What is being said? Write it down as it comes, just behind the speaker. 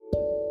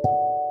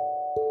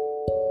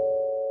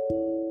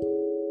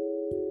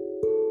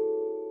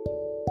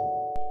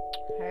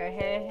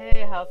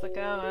how's it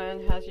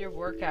going? How's your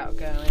workout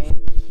going?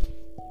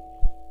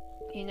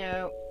 You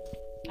know,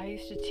 I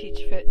used to teach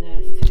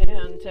fitness,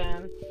 and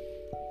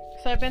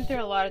so I've been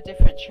through a lot of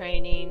different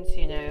trainings,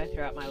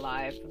 throughout my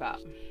life about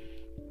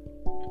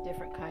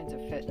different kinds of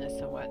fitness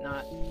and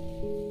whatnot.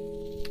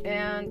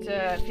 And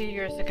a few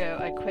years ago,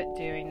 I quit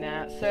doing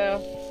that.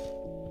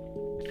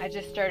 So I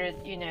just started,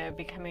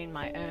 becoming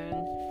my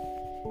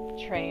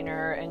own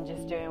trainer and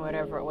just doing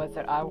whatever it was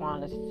that I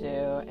wanted to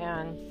do.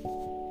 And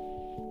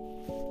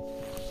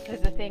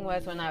because the thing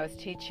was, when I was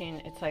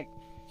teaching, it's like,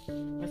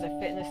 as a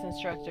fitness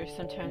instructor,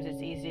 sometimes it's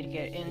easy to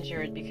get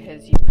injured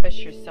because you push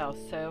yourself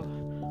so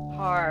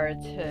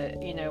hard to,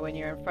 when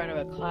you're in front of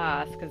a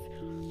class, because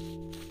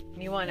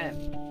you want to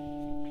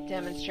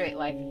demonstrate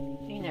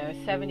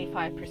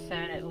 75%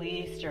 at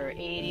least, or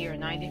 80 or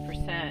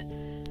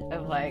 90%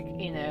 of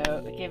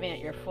giving it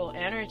your full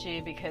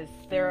energy, because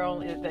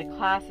the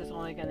class is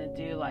only going to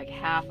do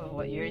half of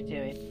what you're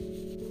doing.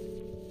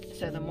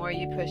 So the more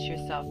you push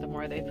yourself, the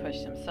more they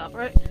push themselves.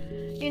 Or,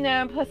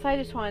 plus I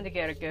just wanted to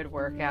get a good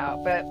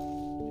workout. But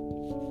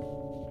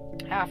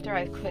after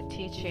I quit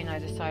teaching, I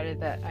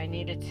decided that I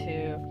needed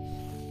to,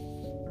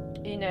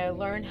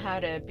 learn how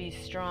to be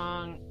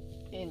strong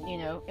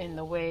in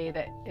the way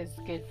that is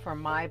good for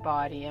my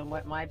body and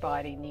what my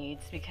body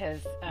needs,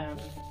 because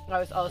I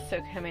was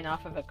also coming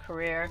off of a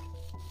career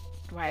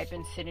where I'd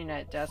been sitting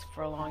at a desk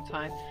for a long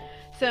time.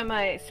 So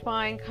my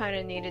spine kind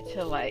of needed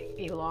to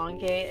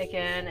elongate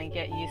again and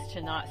get used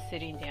to not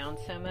sitting down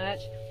so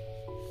much.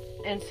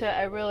 And so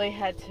I really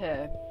had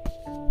to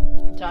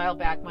dial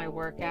back my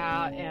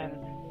workout, and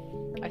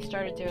I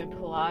started doing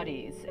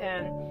Pilates.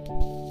 And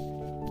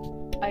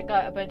I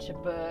got a bunch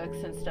of books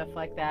and stuff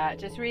like that,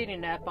 just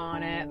reading up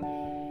on it,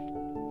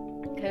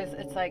 because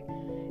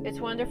it's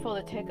wonderful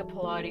to take a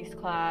Pilates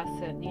class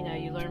and,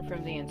 you learn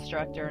from the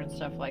instructor and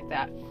stuff like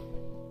that.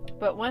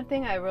 But one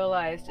thing I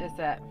realized is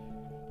that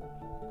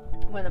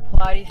when a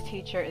Pilates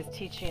teacher is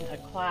teaching a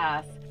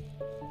class,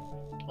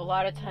 a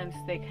lot of times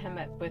they come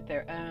up with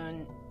their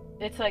own.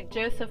 It's like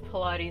Joseph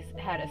Pilates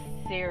had a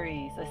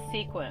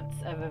sequence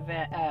of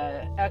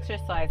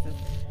exercises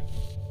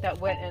that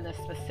went in a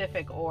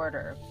specific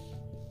order.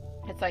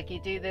 It's like you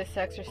do this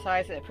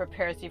exercise, it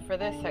prepares you for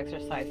this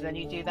exercise. Then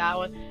you do that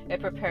one,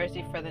 it prepares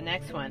you for the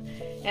next one.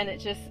 And it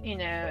just,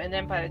 and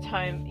then by the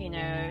time,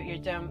 you're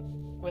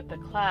done with the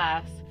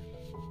class,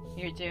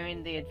 you're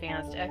doing the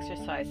advanced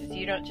exercises.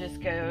 You don't just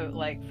go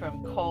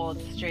from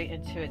cold straight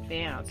into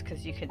advanced,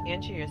 because you can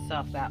injure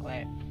yourself that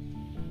way.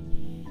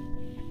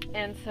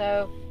 And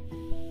so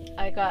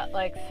I got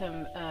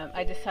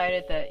I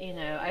decided that,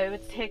 I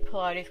would take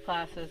Pilates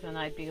classes and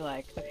I'd be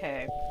like,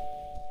 okay,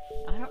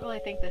 I don't really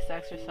think this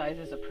exercise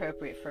is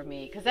appropriate for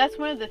me. Because that's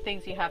one of the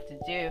things you have to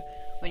do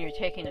when you're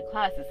taking a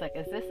class. It's like,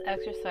 is this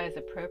exercise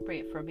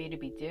appropriate for me to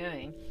be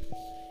doing?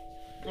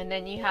 And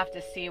then you have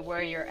to see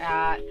where you're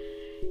at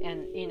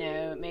and,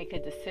 make a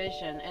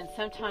decision. And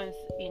sometimes,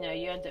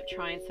 you end up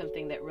trying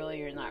something that really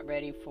you're not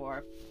ready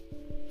for.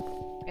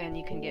 And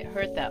you can get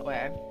hurt that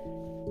way.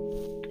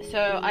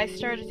 So I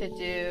started to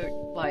do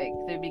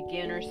the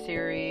beginner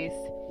series,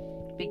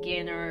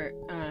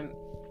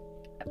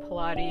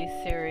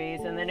 Pilates series,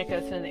 and then it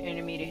goes to the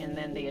intermediate and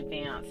then the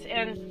advanced.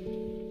 And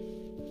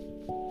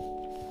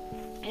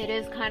it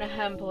is kind of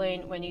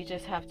humbling when you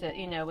just have to,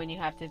 when you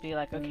have to be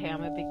like, okay,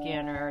 I'm a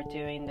beginner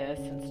doing this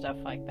and stuff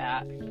like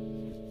that.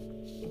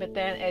 But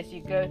then as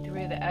you go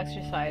through the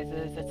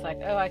exercises, it's like,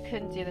 oh, I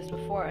couldn't do this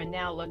before, and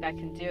now look, I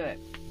can do it.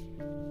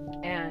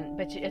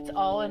 But it's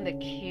all in the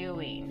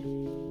cueing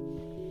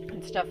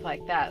and stuff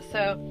like that.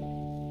 So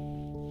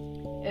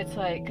it's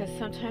like, because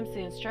sometimes the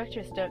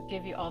instructors don't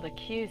give you all the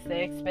cues.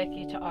 They expect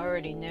you to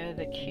already know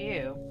the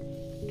cue,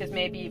 because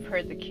maybe you've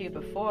heard the cue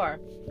before.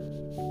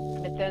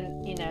 But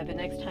then, the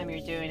next time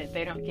you're doing it,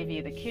 they don't give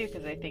you the cue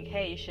because they think,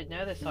 hey, you should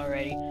know this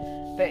already.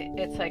 But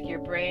it's like your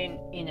brain,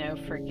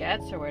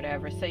 forgets or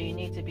whatever. So you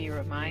need to be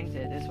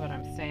reminded, is what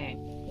I'm saying.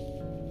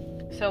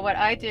 So what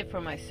I did for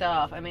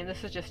myself,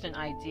 this is just an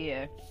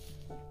idea.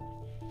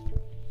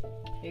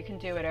 You can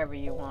do whatever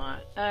you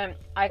want.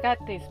 I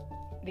got these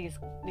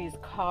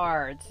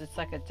cards. It's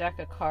like a deck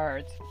of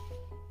cards.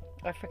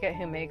 I forget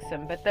who makes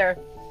them, but they're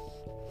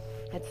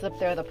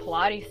the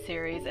Pilates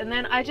series. And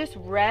then I just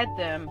read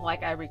them,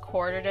 I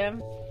recorded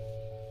them,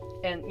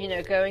 and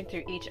going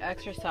through each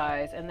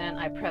exercise, and then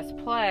I press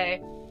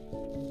play,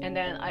 and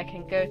then I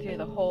can go through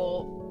the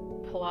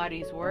whole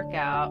Pilates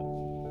workout,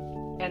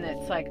 and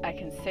it's like I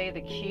can say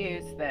the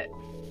cues that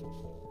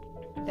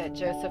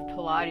Joseph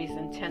Pilates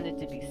intended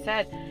to be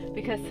said,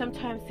 because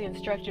sometimes the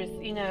instructors,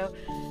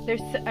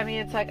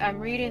 it's like I'm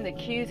reading the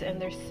cues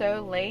and they're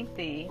so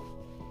lengthy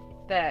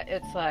that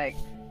it's like,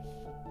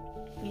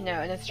 and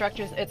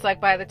instructors, it's like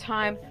by the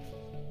time,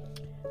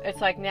 it's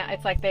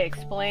like they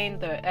explain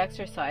the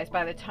exercise,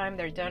 by the time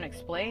they're done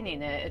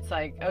explaining it, it's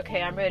like,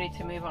 okay, I'm ready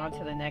to move on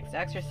to the next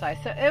exercise.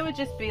 So it would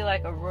just be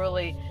like a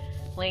really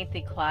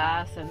lengthy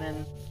class, and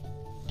then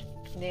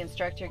the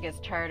instructor gets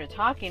tired of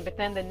talking, but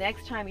then the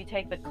next time you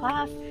take the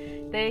class,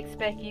 they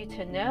expect you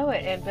to know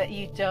it, but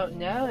you don't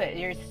know it.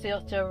 You're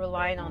still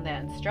relying on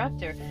that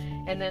instructor,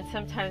 and then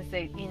sometimes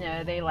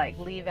they like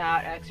leave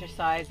out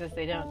exercises,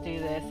 they don't do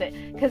this,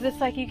 because it's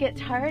like you get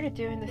tired of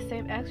doing the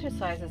same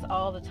exercises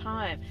all the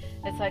time.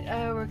 It's like,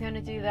 oh, we're going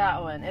to do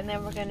that one, and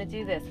then we're going to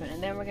do this one,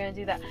 and then we're going to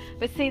do that.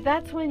 But see,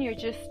 that's when you're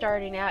just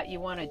starting out, you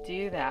want to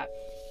do that.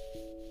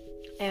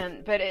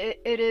 But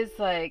it is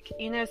like,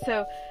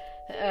 so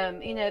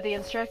the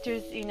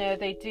instructors,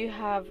 they do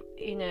have,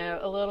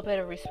 a little bit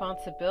of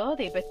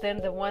responsibility, but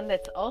then the one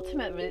that's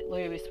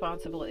ultimately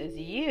responsible is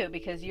you,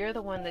 because you're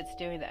the one that's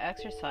doing the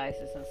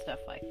exercises and stuff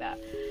like that.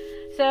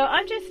 So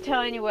I'm just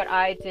telling you what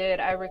I did.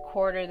 I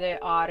recorded it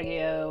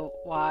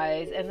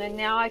audio-wise, and then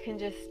now I can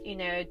just,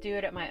 do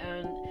it at my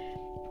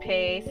own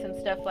pace and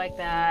stuff like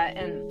that.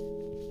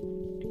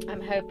 And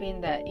I'm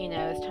hoping that,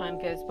 as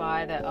time goes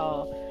by, that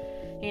I'll,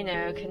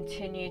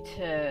 continue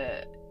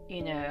to,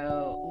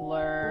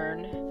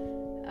 learn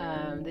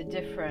the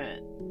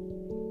different,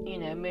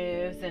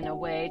 moves in a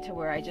way to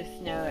where I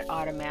just know it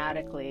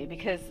automatically,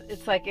 because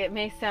it's like, it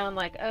may sound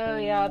like, oh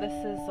yeah, this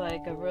is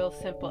like a real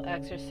simple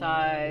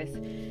exercise,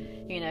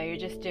 you're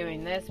just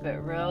doing this,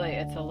 but really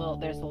there's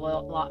a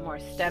lot more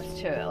steps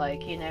to it,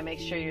 like, make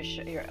sure your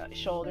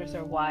shoulders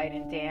are wide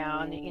and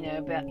down,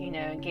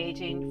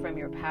 engaging from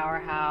your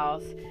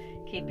powerhouse,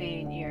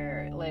 keeping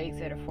your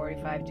legs at a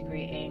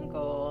 45-degree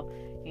angle,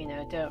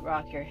 don't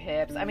rock your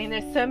hips. I mean,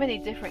 there's so many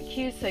different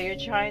cues, so you're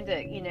trying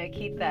to,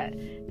 keep that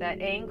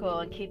angle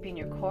and keeping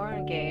your core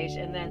engaged,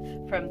 and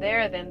then from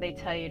there, then they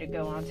tell you to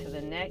go on to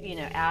the neck,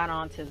 add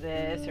on to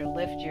this, or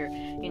lift your,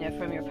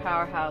 from your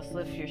powerhouse,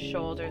 lift your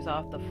shoulders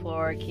off the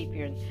floor, keep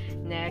your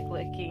neck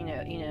looking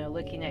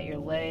at your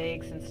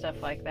legs and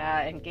stuff like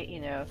that, and get,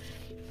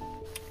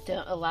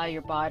 don't allow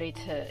your body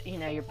to,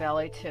 your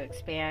belly to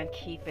expand,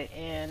 keep it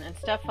in, and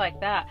stuff like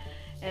that.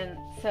 And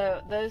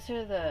so those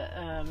are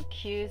the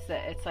cues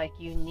that it's like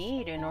you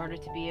need in order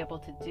to be able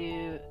to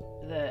do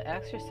the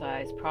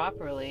exercise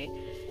properly.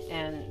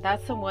 And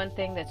that's the one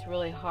thing that's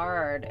really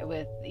hard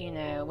with,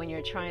 when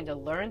you're trying to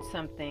learn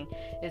something,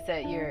 is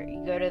that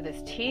you go to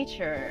this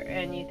teacher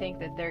and you think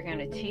that they're going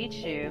to teach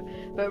you,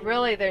 but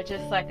really they're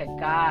just like a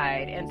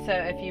guide. And so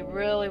if you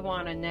really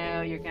want to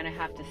know, you're going to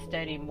have to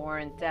study more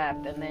in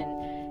depth, and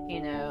then,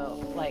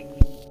 like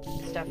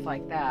stuff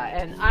like that.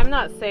 And I'm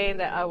not saying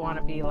that I want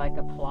to be like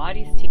a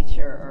Pilates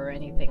teacher or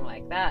anything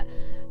like that,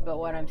 but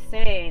what I'm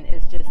saying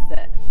is just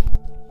that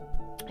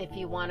if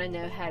you want to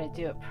know how to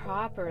do it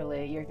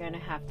properly, you're going to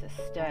have to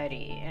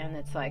study. And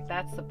it's like,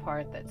 that's the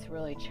part that's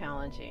really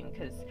challenging,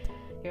 because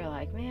you're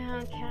like,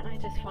 man, can't I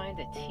just find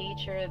a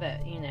teacher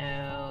that,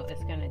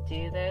 is going to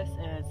do this?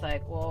 And it's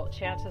like, well,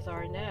 chances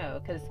are no,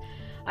 because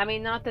I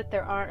mean, not that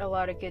there aren't a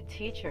lot of good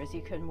teachers.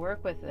 You can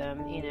work with them,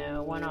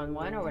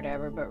 one-on-one or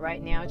whatever, but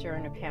right now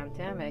during a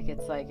pandemic,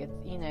 it's like,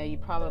 you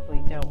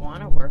probably don't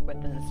want to work with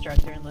an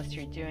instructor unless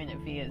you're doing it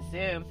via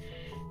Zoom.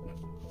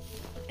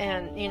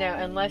 And,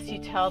 unless you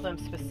tell them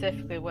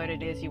specifically what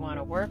it is you want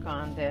to work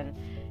on, then,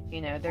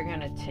 they're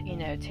going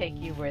to, take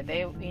you where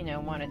they,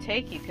 want to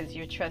take you, because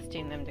you're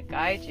trusting them to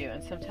guide you.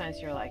 And sometimes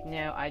you're like,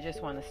 no, I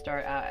just want to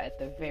start out at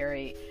the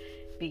very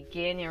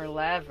beginner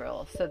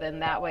level, so then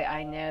that way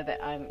I know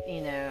that I'm,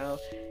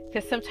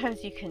 because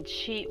sometimes you can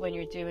cheat when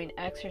you're doing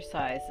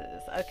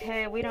exercises.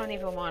 Okay, we don't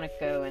even want to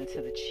go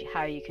into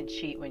how you can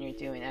cheat when you're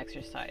doing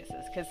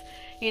exercises, because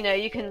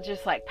you can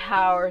just like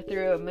power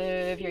through a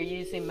move, you're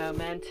using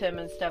momentum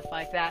and stuff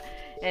like that,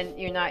 and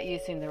you're not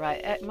using the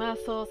right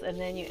muscles, and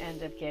then you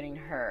end up getting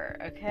hurt.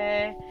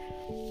 Okay,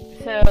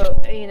 so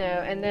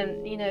and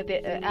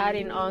then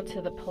adding on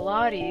to the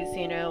Pilates,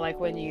 like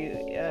when you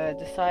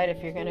decide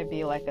if you're going to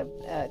be like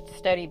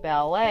study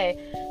ballet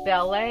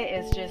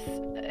is just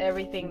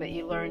everything that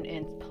you learned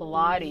in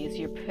Pilates,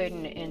 you're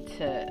putting it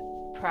into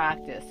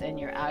practice, and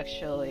you're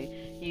actually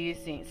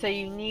using. So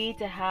you need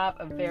to have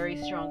a very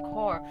strong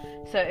core.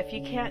 So if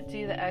you can't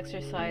do the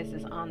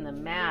exercises on the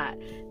mat,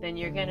 then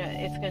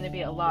it's gonna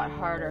be a lot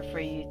harder for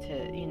you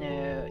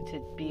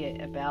to be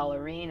a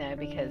ballerina,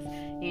 because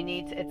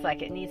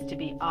it needs to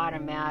be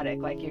automatic.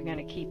 Like, you're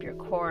gonna keep your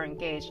core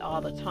engaged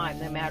all the time,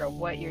 no matter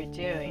what you're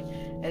doing.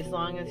 As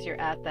long as you're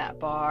at that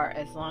bar,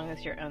 as long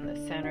as you're on the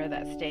center of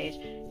that stage,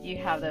 you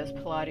have those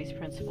Pilates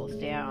principles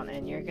down,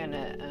 and you're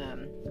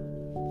gonna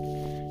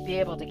be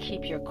able to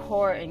keep your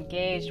core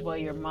engaged while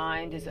your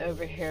mind is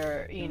over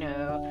here,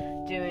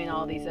 doing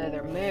all these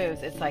other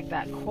moves. It's like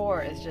that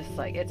core is just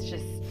like, it's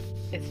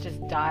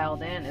just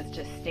dialed in, it's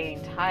just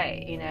staying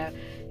tight,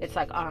 it's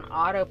like on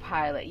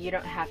autopilot. You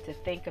don't have to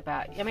think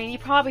about, you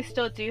probably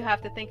still do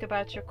have to think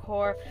about your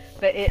core,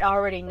 but it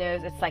already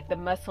knows. It's like the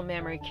muscle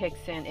memory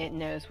kicks in, it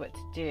knows what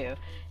to do.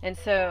 And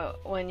so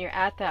when you're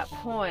at that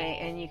point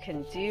and you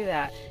can do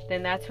that,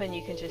 then that's when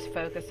you can just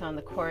focus on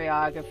the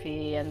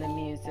choreography and the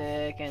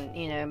music,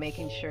 and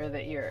making sure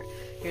that you're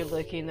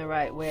looking the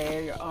right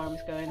way, your arms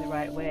going the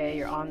right way,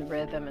 you're on the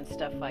rhythm and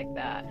stuff like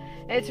that.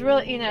 It's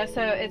really,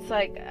 so it's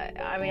like,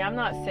 I'm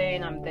not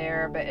saying I'm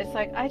there, but it's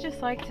like, I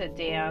just like to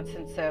dance.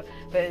 And so,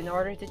 but in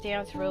order to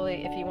dance,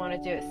 really, if you want to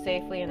do it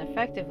safely and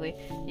effectively,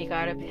 you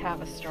got to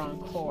have a strong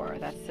core.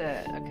 That's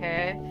it.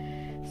 Okay.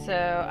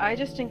 So I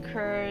just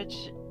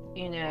encourage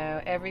you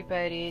know,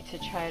 everybody to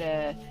try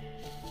to,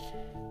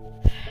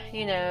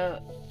 you know,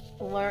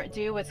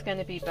 do what's going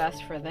to be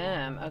best for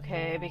them,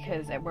 okay?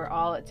 Because we're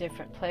all at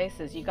different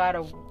places. You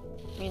gotta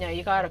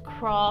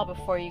crawl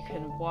before you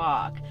can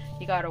walk.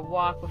 You gotta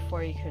walk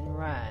before you can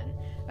run.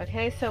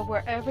 Okay, so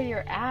wherever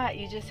you're at,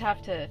 you just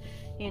have to,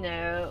 you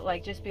know,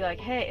 like, just be like,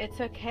 hey,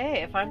 it's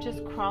okay if I'm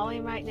just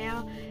crawling right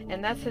now.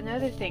 And that's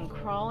another thing.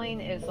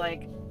 Crawling is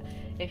like,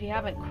 if you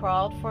haven't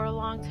crawled for a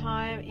long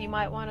time, you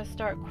might want to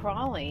start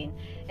crawling.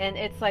 And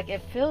it's like,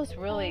 it feels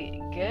really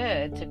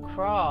good to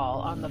crawl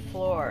on the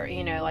floor,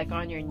 you know, like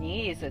on your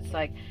knees. It's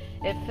like,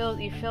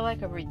 you feel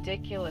like a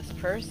ridiculous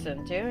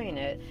person doing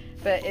it,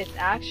 but it's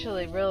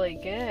actually really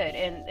good,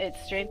 and it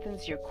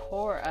strengthens your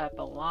core up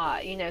a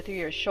lot, you know, through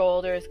your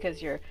shoulders,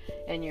 because you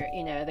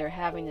know, they're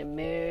having to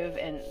move,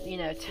 and, you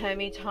know,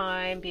 tummy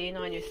time, being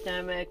on your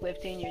stomach,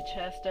 lifting your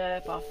chest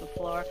up off the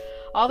floor,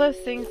 all those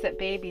things that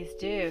babies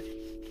do.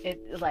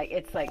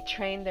 It's like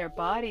train their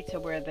body to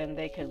where then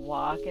they can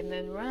walk and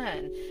then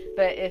run.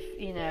 But if,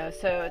 you know,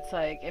 so it's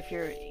like, if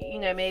you're, you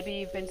know, maybe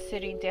you've been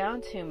sitting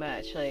down too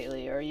much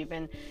lately, or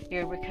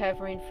you're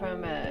recovering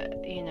from a,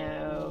 you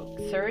know,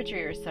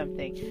 surgery or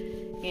something,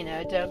 you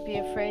know, don't be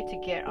afraid to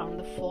get on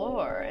the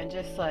floor and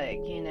just, like,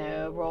 you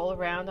know, roll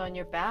around on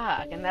your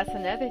back. And that's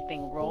another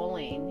thing,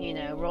 rolling, you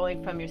know,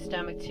 rolling from your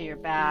stomach to your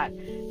back,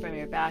 from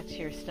your back to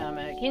your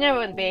stomach. You know,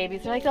 when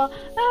babies are like,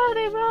 oh,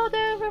 they rolled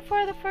over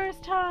for the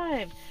first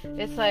time.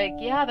 It's like,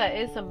 yeah, that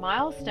is a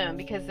milestone,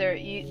 because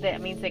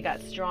that means they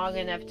got strong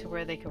enough to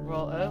where they could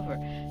roll over.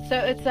 So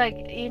it's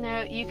like, you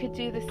know, you could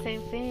do the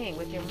same thing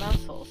with your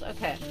muscles.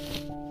 Okay,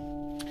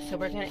 so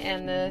we're going to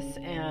end this,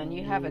 and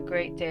you have a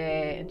great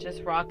day, and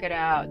just rock it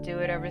out. Do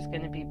whatever's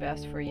going to be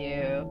best for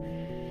you,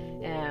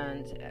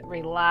 and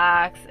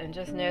relax, and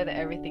just know that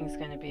everything's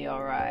going to be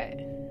all right.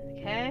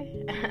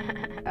 Okay?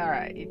 All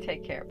right, you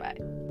take care. Bye.